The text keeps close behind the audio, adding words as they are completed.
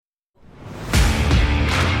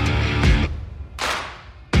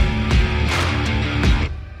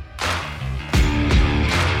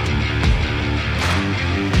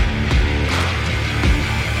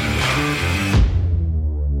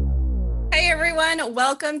everyone.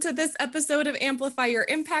 Welcome to this episode of Amplify Your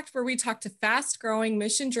Impact, where we talk to fast-growing,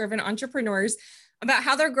 mission-driven entrepreneurs about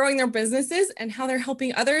how they're growing their businesses and how they're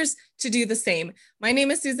helping others to do the same. My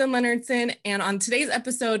name is Susan Leonardson, and on today's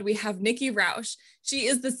episode, we have Nikki Rausch. She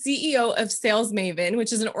is the CEO of Sales Maven,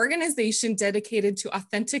 which is an organization dedicated to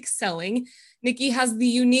authentic selling. Nikki has the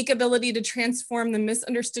unique ability to transform the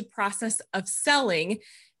misunderstood process of selling,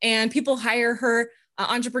 and people hire her,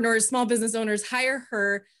 entrepreneurs, small business owners hire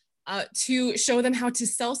her to show them how to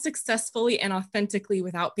sell successfully and authentically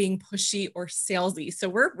without being pushy or salesy. So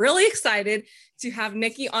we're really excited to have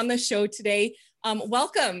Nikki on the show today.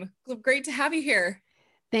 Welcome. Great to have you here.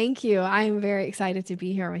 Thank you. I am very excited to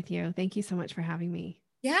be here with you. Thank you so much for having me.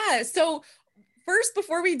 Yeah. So first,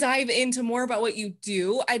 before we dive into more about what you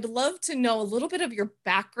do, I'd love to know a little bit of your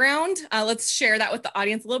background. Let's share that with the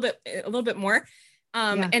audience a little bit more,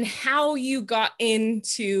 and how you got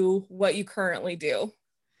into what you currently do.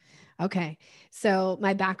 Okay. So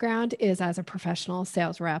my background is as a professional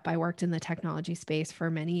sales rep. I worked in the technology space for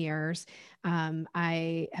many years.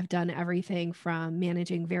 I have done everything from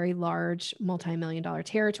managing very large multi-million-dollar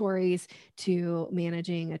territories to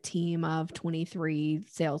managing a team of 23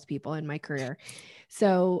 salespeople in my career.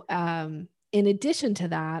 So, in addition to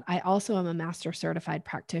that, I also am a master certified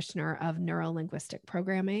practitioner of neuro-linguistic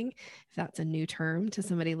programming. If that's a new term to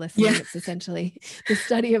somebody listening, It's essentially the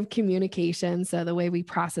study of communication. So the way we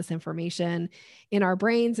process information in our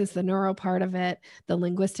brains is the neuro part of it. The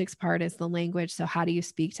linguistics part is the language. So how do you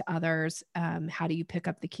speak to others? How do you pick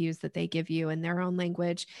up the cues that they give you in their own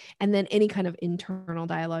language? And then any kind of internal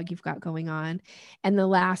dialogue you've got going on. And the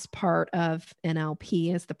last part of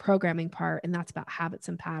NLP is the programming part, and that's about habits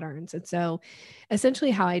and patterns. And so essentially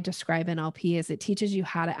how I describe NLP is it teaches you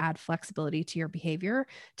how to add flexibility to your behavior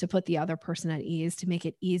to put the other person at ease, to make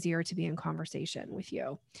it easier to be in conversation with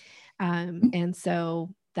you. And so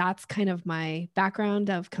that's kind of my background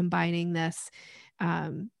of combining this,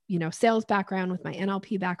 sales background with my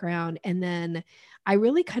NLP background. And then I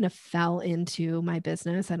really kind of fell into my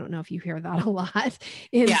business. I don't know if you hear that a lot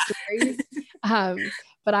in stories.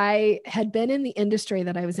 But I had been in the industry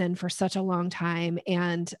that I was in for such a long time.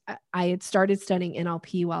 And I had started studying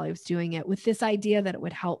NLP while I was doing it with this idea that it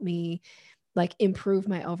would help me improve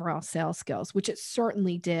my overall sales skills, which it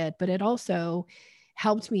certainly did. But it also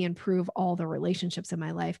helped me improve all the relationships in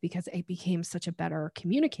my life because I became such a better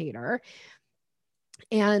communicator.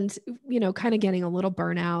 And, kind of getting a little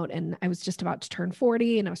burnout, and I was just about to turn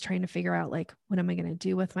 40 and I was trying to figure out what am I going to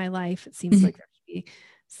do with my life? It seems like there should be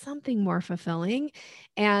something more fulfilling.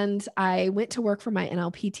 And I went to work for my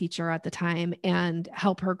NLP teacher at the time and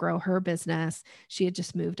help her grow her business. She had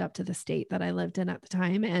just moved up to the state that I lived in at the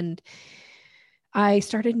time. And I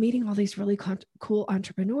started meeting all these really cool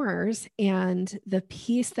entrepreneurs. And the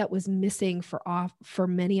piece that was missing for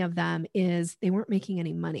many of them is they weren't making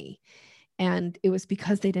any money. And it was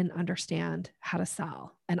because they didn't understand how to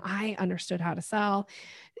sell. And I understood how to sell.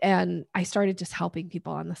 And I started just helping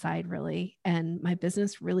people on the side, really. And my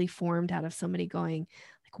business really formed out of somebody going,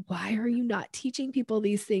 why are you not teaching people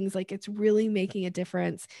these things? It's really making a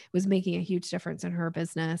difference. It was making a huge difference in her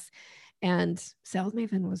business. And Sales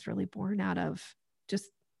Maven was really born out of just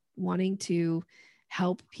wanting to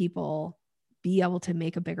help people be able to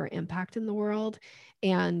make a bigger impact in the world.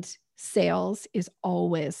 And sales is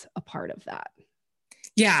always a part of that.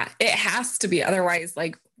 Yeah, it has to be. Otherwise,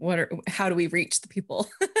 how do we reach the people?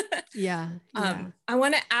 Yeah. I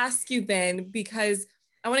want to ask you then, because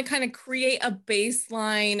I want to kind of create a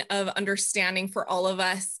baseline of understanding for all of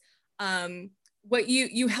us. What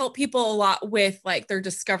you help people a lot with, their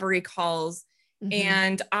discovery calls. Mm-hmm.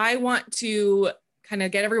 And I want to kind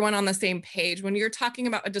of get everyone on the same page. When you're talking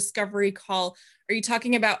about a discovery call, are you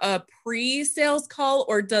talking about a pre-sales call,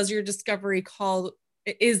 or does your discovery call,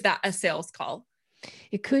 is that a sales call?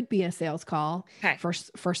 It could be a sales call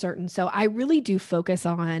for certain. So I really do focus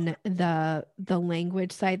on the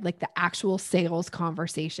language side, the actual sales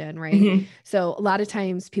conversation, right? Mm-hmm. So a lot of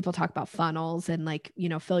times people talk about funnels and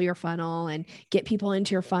fill your funnel and get people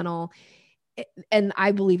into your funnel. And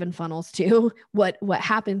I believe in funnels too. What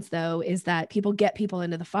happens though is that people get people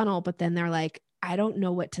into the funnel, but then they're like, I don't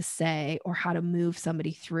know what to say or how to move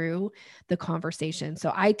somebody through the conversation.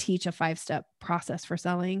 So I teach a 5-step process for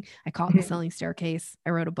selling. I call it the selling staircase. I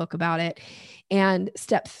wrote a book about it. And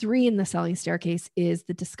step 3 in the selling staircase is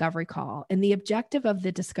the discovery call. And the objective of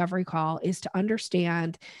the discovery call is to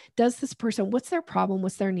understand, does this person, what's their problem?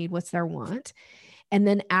 What's their need? What's their want? And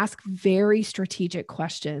then ask very strategic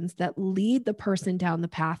questions that lead the person down the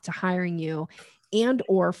path to hiring you, and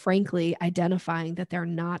or frankly, identifying that they're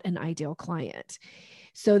not an ideal client.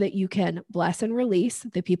 so that you can bless and release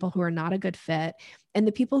the people who are not a good fit. And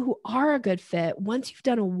the people who are a good fit, once you've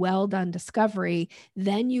done a well done discovery,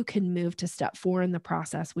 then you can move to step 4 in the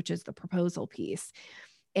process, which is the proposal piece.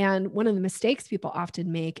 And one of the mistakes people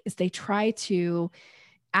often make is they try to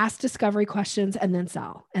ask discovery questions and then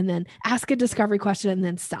sell, and then ask a discovery question and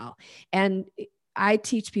then sell. And I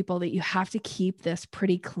teach people that you have to keep this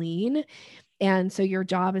pretty clean. And so your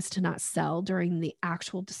job is to not sell during the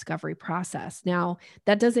actual discovery process. Now,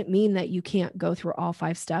 that doesn't mean that you can't go through all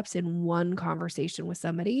 5 steps in one conversation with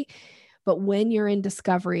somebody. But when you're in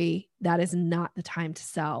discovery, that is not the time to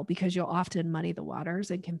sell, because you'll often muddy the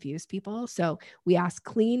waters and confuse people. So we ask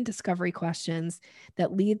clean discovery questions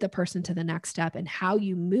that lead the person to the next step. And how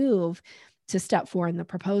you move to step 4 in the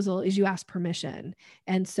proposal is you ask permission.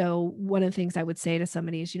 And so one of the things I would say to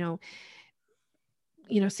somebody is,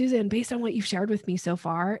 Susan, based on what you've shared with me so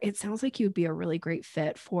far, it sounds like you'd be a really great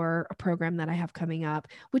fit for a program that I have coming up.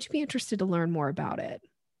 Would you be interested to learn more about it?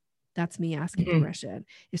 That's me asking permission.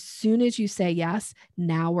 As soon as you say yes,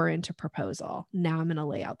 now we're into proposal. Now I'm going to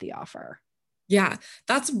lay out the offer. Yeah,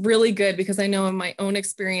 that's really good, because I know in my own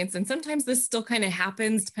experience, and sometimes this still kind of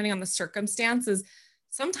happens depending on the circumstances.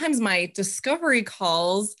 Sometimes my discovery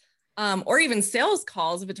calls, or even sales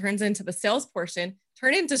calls, if it turns into the sales portion,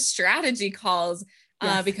 turn into strategy calls.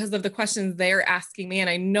 Yes. Because of the questions they're asking me. And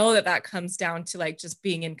I know that comes down to like just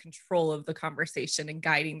being in control of the conversation and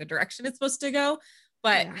guiding the direction it's supposed to go.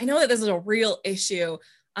 But I know that this is a real issue.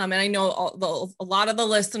 And I know a lot of the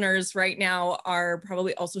listeners right now are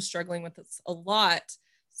probably also struggling with this a lot.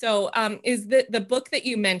 So is the book that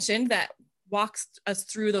you mentioned that walks us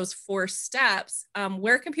through those 4 steps,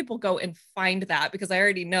 where can people go and find that? Because I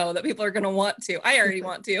already know that people are going to want to. I already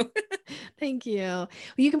want to. Thank you. Well,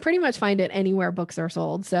 you can pretty much find it anywhere books are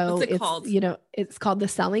sold. So what's it called? It's called The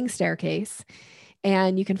Selling Staircase.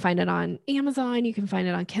 And you can find it on Amazon. You can find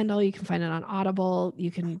it on Kindle. You can find it on Audible.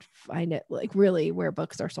 You can find it like really where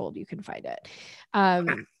books are sold. You can find it.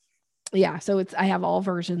 Yeah. So I have all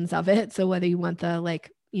versions of it. So whether you want the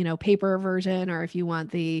paper version, or if you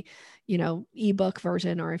want the, ebook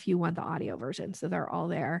version, or if you want the audio version. So they're all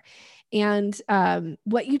there. And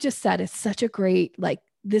what you just said is such a great,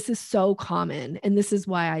 this is so common. And this is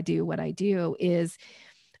why I do what I do is,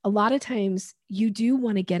 a lot of times you do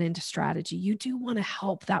want to get into strategy. You do want to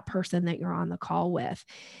help that person that you're on the call with.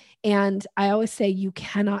 And I always say you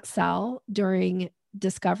cannot sell during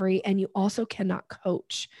discovery, and you also cannot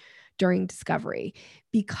coach during discovery,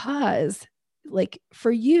 because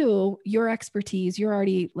for you, your expertise, you're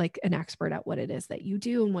already an expert at what it is that you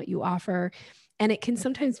do and what you offer. And it can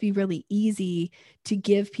sometimes be really easy to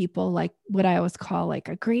give people what I always call a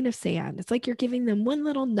grain of sand. It's like you're giving them one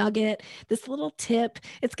little nugget, this little tip.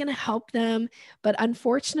 It's going to help them. But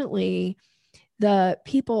unfortunately, the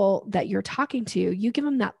people that you're talking to, you give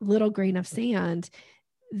them that little grain of sand.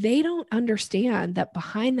 They don't understand that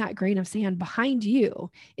behind that grain of sand, behind you,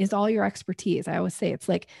 is all your expertise. I always say it's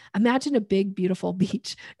imagine a big, beautiful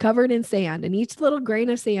beach covered in sand, and each little grain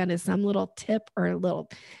of sand is some little tip or a little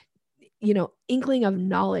inkling of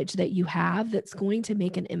knowledge that you have that's going to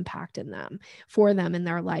make an impact for them in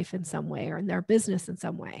their life in some way, or in their business in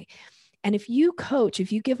some way. And if you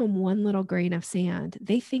give them one little grain of sand,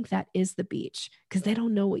 they think that is the beach, because they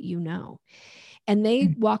don't know what you know. And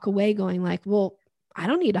they walk away going well, I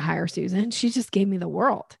don't need to hire Susan. She just gave me the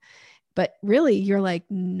world. But really you're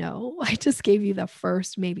no, I just gave you the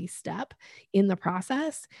first maybe step in the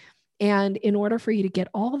process. And in order for you to get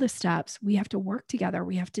all the steps, we have to work together.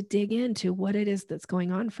 We have to dig into what it is that's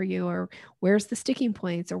going on for you, or where's the sticking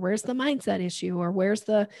points, or where's the mindset issue, or where's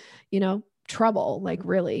the, trouble,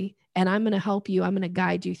 really. And I'm going to help you. I'm going to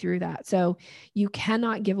guide you through that. So you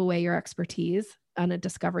cannot give away your expertise on a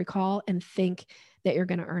discovery call and think that you're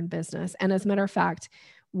going to earn business. And as a matter of fact,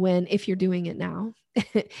 if you're doing it now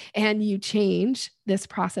and you change this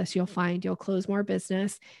process, you'll find you'll close more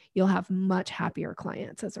business. You'll have much happier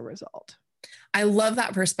clients as a result. I love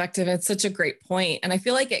that perspective. It's such a great point. And I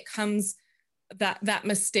feel like it comes that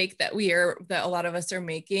mistake that a lot of us are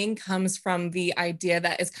making comes from the idea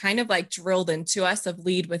that is kind of drilled into us of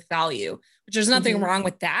lead with value, which there's nothing wrong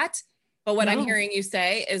with that. But what I'm hearing you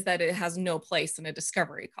say is that it has no place in a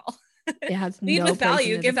discovery call. It has lead no with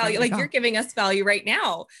value, give value. Call. You're giving us value right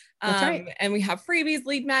now. That's right. And we have freebies,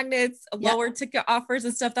 lead magnets, lower ticket offers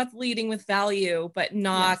and stuff. That's leading with value, but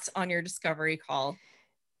not on your discovery call.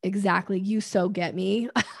 Exactly. You so get me.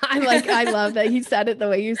 I love that you said it the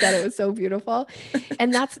way you said it. It was so beautiful.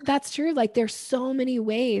 And that's true. There's so many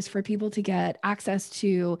ways for people to get access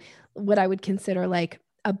to what I would consider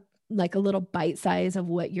like a little bite size of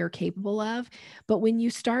what you're capable of. But when you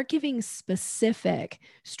start giving specific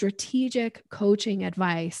strategic coaching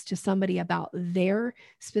advice to somebody about their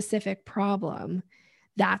specific problem,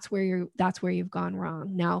 that's where you've gone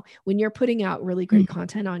wrong. Now, when you're putting out really great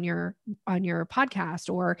content on your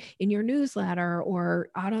podcast or in your newsletter or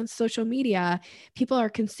out on social media, people are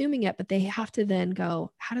consuming it, but they have to then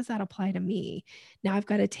go, how does that apply to me? Now I've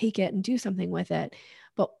got to take it and do something with it.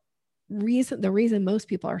 But the reason most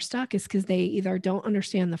people are stuck is because they either don't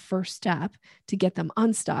understand the first step to get them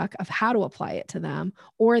unstuck of how to apply it to them,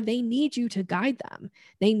 or they need you to guide them.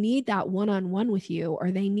 They need that one-on-one with you,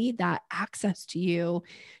 or they need that access to you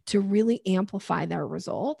to really amplify their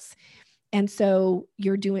results. And so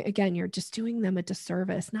you're just doing them a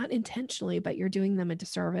disservice, not intentionally, but you're doing them a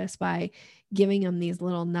disservice by giving them these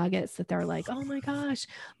little nuggets that they're like, oh my gosh,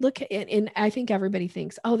 look. And I think everybody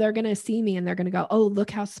thinks, oh, they're going to see me and they're going to go, oh, look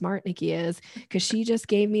how smart Nikki is, because she just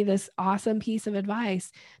gave me this awesome piece of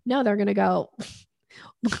advice. No, they're going to go,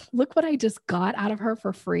 look what I just got out of her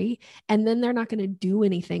for free. And then they're not going to do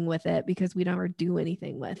anything with it because we never do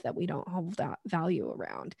anything with that we don't hold that value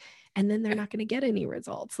around. And then they're not going to get any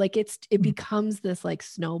results. Like it becomes this like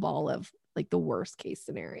snowball of like the worst case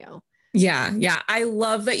scenario. Yeah. Yeah. I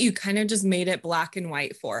love that you kind of just made it black and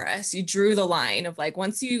white for us. You drew the line of like,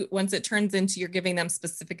 once it turns into you're giving them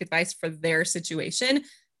specific advice for their situation,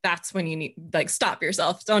 that's when you need like, stop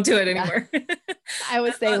yourself. Don't do it anymore. Yeah. I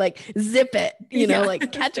would say like zip it,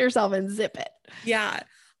 like catch yourself and zip it. Yeah.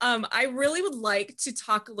 I really would like to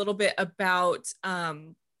talk a little bit about,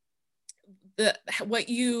 what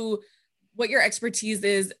your expertise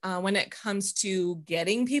is, when it comes to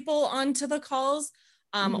getting people onto the calls.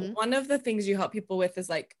 One of the things you help people with is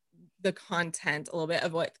like the content, a little bit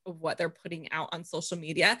of what they're putting out on social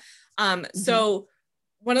media. So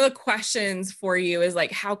one of the questions for you is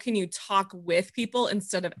like, how can you talk with people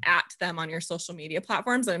instead of at them on your social media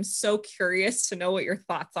platforms? And I'm so curious to know what your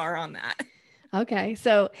thoughts are on that. Okay.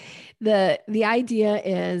 So the idea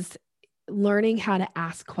is learning how to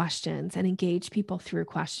ask questions and engage people through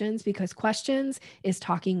questions, because questions is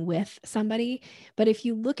talking with somebody. But if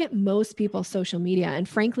you look at most people's social media, and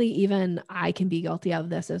frankly, even I can be guilty of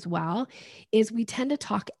this as well, is we tend to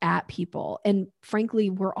talk at people. And frankly,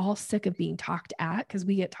 we're all sick of being talked at because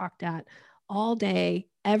we get talked at all day,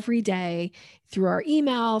 every day, through our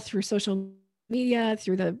email, through social media,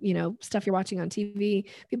 through the stuff you're watching on TV.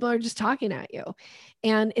 People are just talking at you,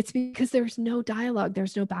 and it's because there's no dialogue,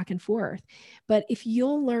 there's no back and forth. But if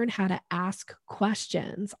you'll learn how to ask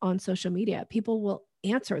questions on social media, people will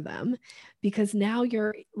answer them, because now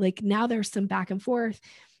there's some back and forth.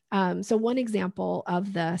 So one example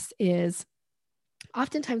of this is,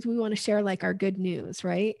 oftentimes we want to share like our good news,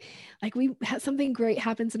 right? Like we have something great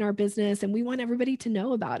happens in our business and we want everybody to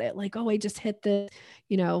know about it. Like, oh, I just hit the,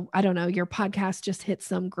 I don't know, your podcast just hit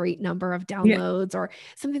some great number of downloads or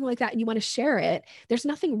something like that. And you want to share it. There's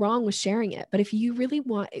nothing wrong with sharing it. But if you really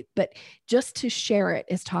want it, but just to share it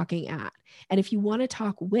is talking at. And if you want to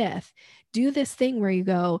talk with, do this thing where you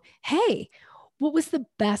go, hey, what was the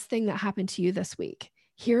best thing that happened to you this week?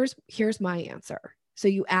 Here's my answer. So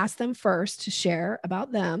you ask them first to share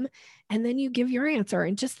about them, and then you give your answer.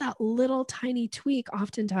 And just that little tiny tweak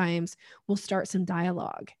oftentimes will start some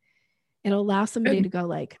dialogue. It'll allow somebody to go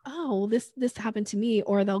like, oh, this happened to me.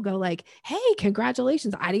 Or they'll go like, hey,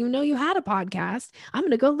 congratulations. I didn't even know you had a podcast. I'm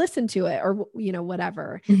going to go listen to it, or,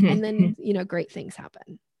 whatever. And then, great things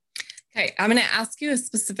happen. Okay. I'm going to ask you a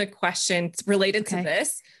specific question related to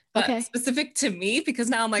this, but specific to me, because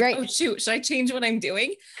now I'm like, oh shoot, should I change what I'm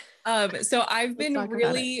doing? So I've been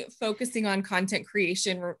really focusing on content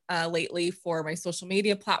creation lately for my social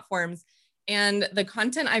media platforms. And the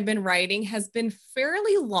content I've been writing has been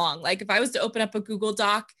fairly long. Like if I was to open up a Google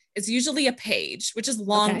Doc, it's usually a page, which is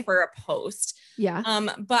long for a post. Yeah.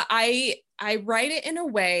 But I write it in a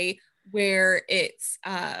way where it's,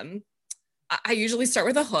 I usually start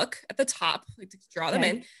with a hook at the top, like to draw them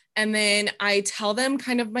in. And then I tell them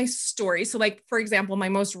kind of my story. So like, for example, my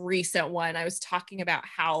most recent one, I was talking about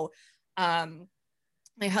how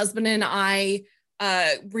my husband and I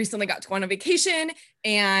recently got to go on a vacation,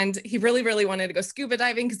 and he really, really wanted to go scuba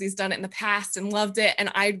diving because he's done it in the past and loved it.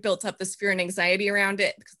 And I built up this fear and anxiety around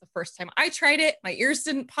it because the first time I tried it, my ears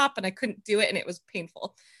didn't pop and I couldn't do it and it was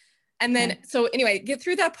painful. And then, so anyway, get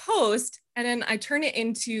through that post, and then I turn it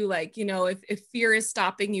into like, if fear is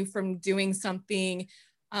stopping you from doing something,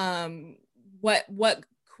 what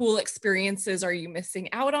cool experiences are you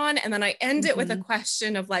missing out on? And then I end it with a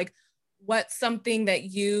question of like, what's something that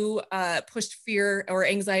you pushed fear or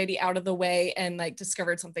anxiety out of the way and like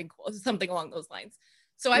discovered something cool, something along those lines.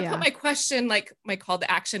 So I put my question, like my call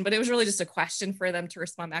to action, but it was really just a question for them to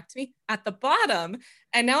respond back to me at the bottom.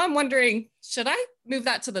 And now I'm wondering, should I move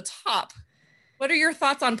that to the top? What are your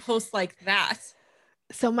thoughts on posts like that?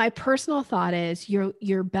 So my personal thought is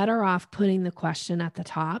you're better off putting the question at the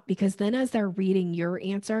top, because then as they're reading your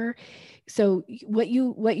answer, so what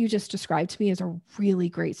you just described to me is a really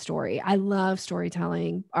great story. I love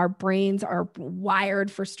storytelling. Our brains are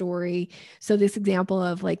wired for story. So this example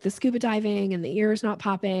of like the scuba diving and the ears not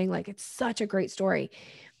popping, like it's such a great story.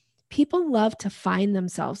 People love to find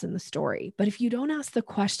themselves in the story. But if you don't ask the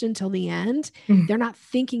question till the end, they're not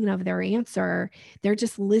thinking of their answer. They're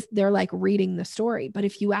just they're like reading the story. But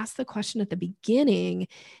if you ask the question at the beginning,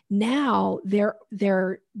 now they're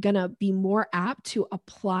going to be more apt to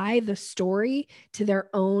apply the story to their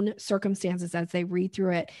own circumstances as they read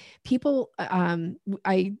through it. People,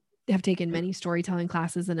 I have taken many storytelling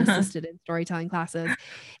classes and assisted in storytelling classes.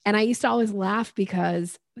 And I used to always laugh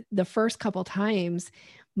because the first couple times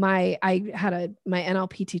my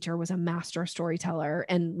NLP teacher was a master storyteller,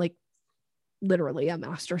 and like literally a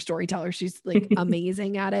master storyteller. She's like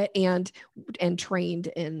amazing at it and trained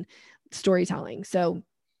in storytelling. So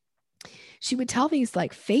she would tell these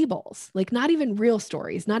like fables, like not even real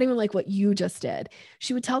stories, not even like what you just did.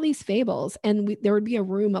 She would tell these fables, and there would be a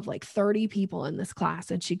room of like 30 people in this class.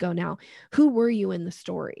 And she'd go, now, who were you in the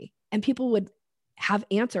story? And people would have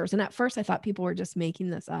answers. And at first I thought people were just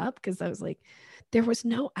making this up, because I was like, there was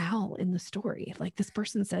no owl in the story. Like, this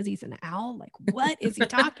person says he's an owl. Like, what is he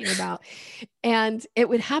talking about? And it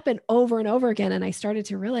would happen over and over again. And I started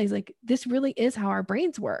to realize, like, this really is how our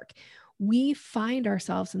brains work. We find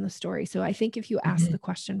ourselves in the story. So I think if you ask the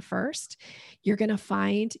question first, you're going to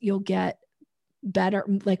find you'll get better,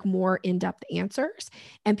 like more in-depth answers,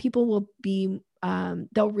 and people will be,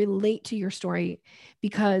 they'll relate to your story,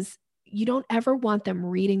 because you don't ever want them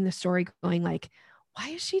reading the story going like, why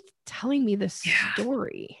is she telling me this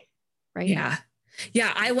story? Right. Yeah.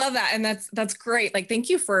 Yeah. I love that. And that's great. Like, thank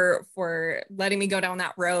you for letting me go down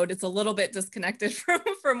that road. It's a little bit disconnected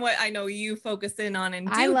from what I know you focus in on and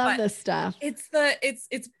do. I love this stuff. It's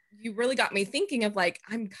you really got me thinking of like,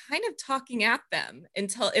 I'm kind of talking at them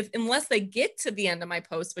unless they get to the end of my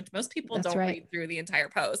post, which most people don't read through the entire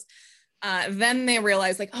post. Then they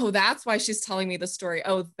realize like, oh, that's why she's telling me the story.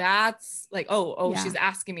 Oh, that's like, she's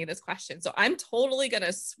asking me this question. So I'm totally going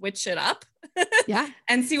to switch it up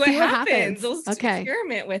and see what happens. We'll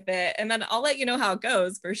experiment with it. And then I'll let you know how it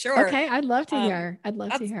goes for sure. Okay. I'd love to hear.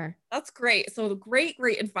 That's great. So great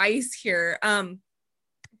advice here.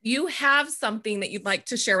 You have something that you'd like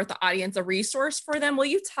to share with the audience, a resource for them. Will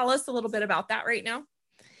you tell us a little bit about that right now?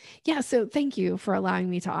 Yeah. So thank you for allowing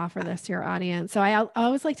me to offer this to your audience. So I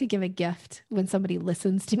always like to give a gift when somebody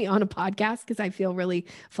listens to me on a podcast, because I feel really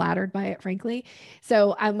flattered by it, frankly.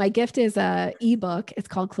 So my gift is a ebook. It's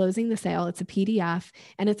called Closing the Sale. It's a PDF,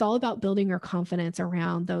 and it's all about building your confidence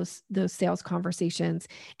around those sales conversations.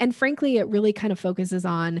 And frankly, it really kind of focuses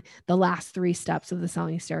on the last 3 steps of the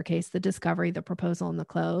selling staircase: the discovery, the proposal, and the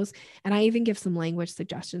close. And I even give some language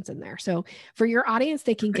suggestions in there. So for your audience,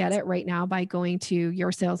 they can get it right now by going to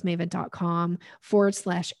yoursalesmaven.com/amp.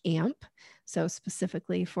 So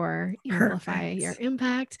specifically for Amplify Your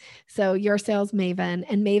Impact. So Your Sales Maven,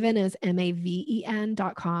 and Maven is maven.com/AMP.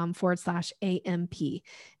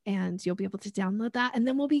 And you'll be able to download that, and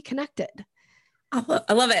then we'll be connected.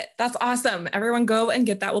 I love it. That's awesome. Everyone go and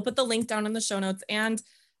get that. We'll put the link down in the show notes, and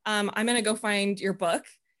I'm going to go find your book,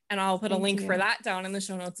 and I'll put a link for that down in the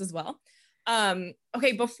show notes as well.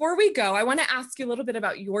 Okay. Before we go, I want to ask you a little bit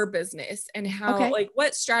about your business and how, like,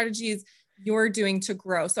 what strategies you're doing to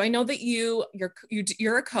grow. So I know that you're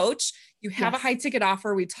a coach, you have a high ticket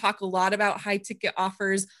offer. We talk a lot about high ticket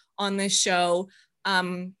offers on this show.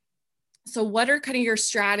 So what are kind of your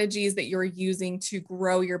strategies that you're using to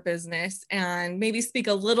grow your business, and maybe speak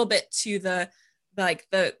a little bit to the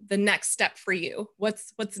next step for you?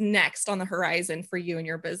 What's next on the horizon for you and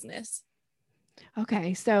your business?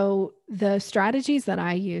 Okay. So the strategies that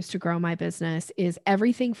I use to grow my business is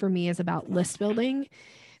everything for me is about list building,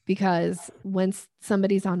 because once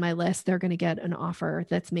somebody's on my list, they're going to get an offer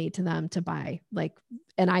that's made to them to buy,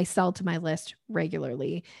 and I sell to my list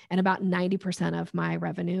regularly. And about 90% of my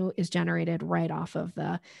revenue is generated right off of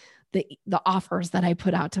the offers that I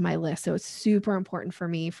put out to my list. So it's super important for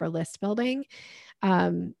me for list building.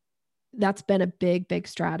 That's been a big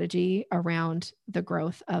strategy around the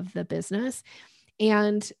growth of the business.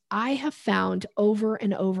 And I have found over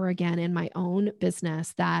and over again in my own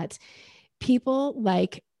business that people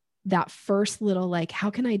like that first little, like,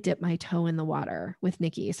 how can I dip my toe in the water with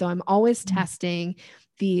Nikki? So I'm always testing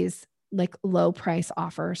these like low price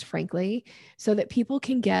offers, frankly, so that people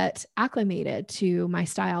can get acclimated to my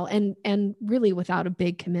style and really without a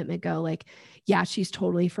big commitment go like, yeah, she's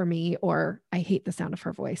totally for me, or I hate the sound of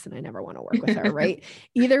her voice and I never want to work with her, right?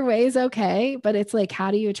 Either way is okay, but it's like,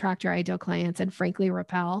 how do you attract your ideal clients and frankly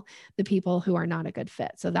repel the people who are not a good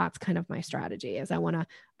fit? So that's kind of my strategy is I want to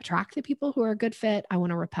attract the people who are a good fit. I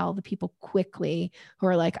want to repel the people quickly who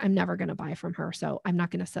are like, I'm never going to buy from her. So I'm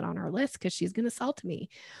not going to sit on her list because she's going to sell to me.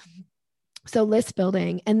 So list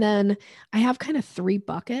building. And then I have kind of 3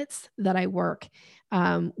 buckets that I work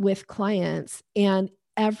with clients, and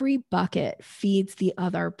every bucket feeds the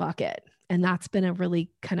other bucket. And that's been a really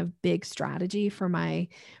kind of big strategy for my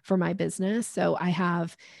business. So I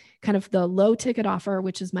have kind of the low ticket offer,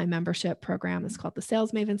 which is my membership program. It's called the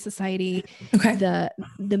Sales Maven Society. Okay.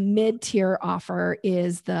 The mid-tier offer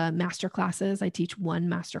is the masterclasses. I teach 1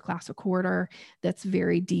 masterclass a quarter. That's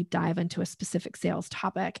very deep dive into a specific sales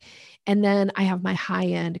topic. And then I have my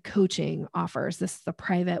high-end coaching offers. This is the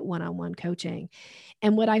private one-on-one coaching.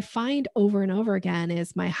 And what I find over and over again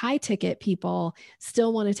is my high ticket people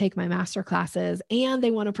still want to take my masterclasses and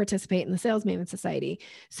they want to participate in the Sales Maven Society.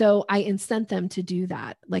 So I incent them to do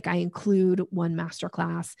that. Like I include 1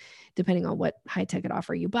 masterclass, depending on what high ticket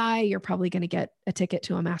offer you buy, you're probably going to get a ticket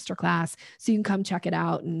to a masterclass. So you can come check it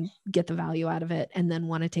out and get the value out of it and then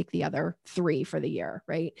want to take the other 3 for the year.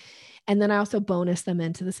 Right. And then I also bonus them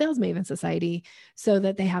into the Sales Maven Society so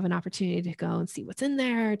that they have an opportunity to go and see what's in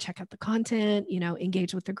there, check out the content,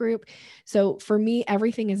 engage with the group. So for me,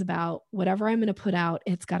 everything is about whatever I'm going to put out.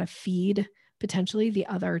 It's got to feed potentially the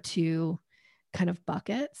other 2 kind of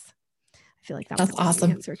buckets. I feel like that's awesome.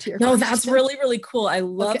 The answer to your question. That's really, really cool. I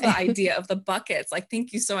love the idea of the buckets. Like,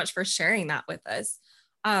 thank you so much for sharing that with us.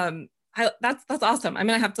 That's awesome. I'm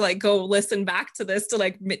going to have to like go listen back to this to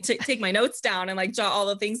like take my notes down and like jot all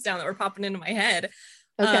the things down that were popping into my head.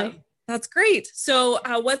 Okay. That's great. So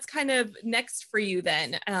what's kind of next for you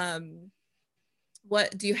then?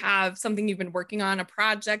 What do you have something you've been working on, a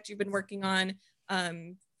project you've been working on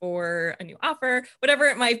for a new offer, whatever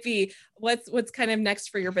it might be? What's kind of next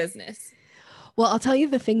for your business? Well, I'll tell you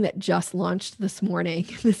the thing that just launched this morning.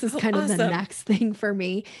 This is kind of the next thing for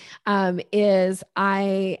me, is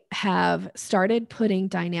I have started putting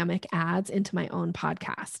dynamic ads into my own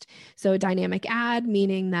podcast. So a dynamic ad,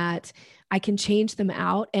 meaning that I can change them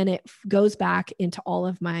out and it goes back into all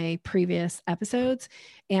of my previous episodes.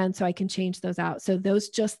 And so I can change those out. So those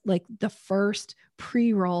just like the first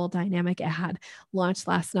pre-roll dynamic ad launched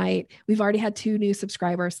last night. We've already had 2 new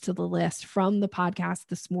subscribers to the list from the podcast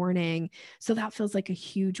this morning. So that feels like a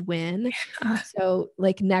huge win. So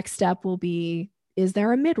like next step will be, is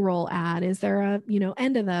there a mid-roll ad? Is there a,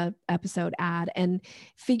 end of the episode ad? And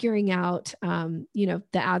figuring out, the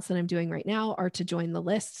ads that I'm doing right now are to join the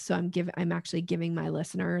list. So I'm actually giving my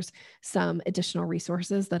listeners some additional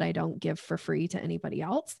resources that I don't give for free to anybody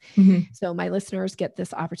else. Mm-hmm. So my listeners get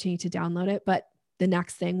this opportunity to download it, but the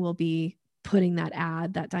next thing will be putting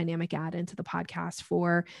that dynamic ad into the podcast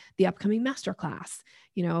for the upcoming masterclass,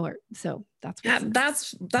 so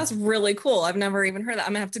that's really cool. I've never even heard that.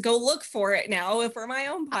 I'm gonna have to go look for it now for my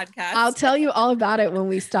own podcast. I'll tell you all about it when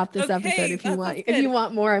we stop this episode. If you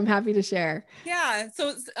want more, I'm happy to share. Yeah.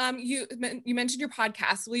 So, you mentioned your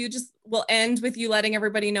podcast. We'll end with you letting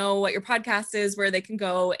everybody know what your podcast is, where they can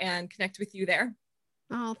go and connect with you there.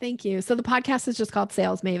 Oh, thank you. So the podcast is just called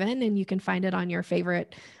Sales Maven, and you can find it on your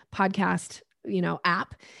favorite podcast,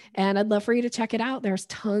 app. And I'd love for you to check it out. There's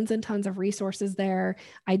tons and tons of resources there.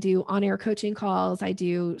 I do on-air coaching calls. I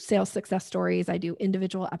do sales success stories. I do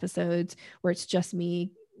individual episodes where it's just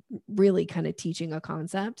me really kind of teaching a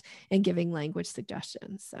concept and giving language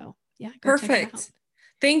suggestions. So yeah. Perfect.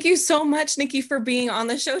 Thank you so much, Nikki, for being on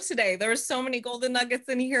the show today. There were so many golden nuggets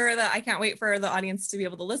in here that I can't wait for the audience to be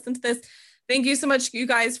able to listen to this. Thank you so much, you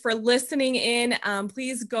guys, for listening in.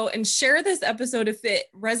 Please go and share this episode if it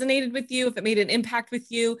resonated with you, if it made an impact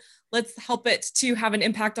with you. Let's help it to have an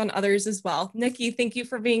impact on others as well. Nikki, thank you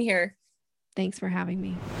for being here. Thanks for having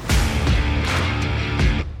me.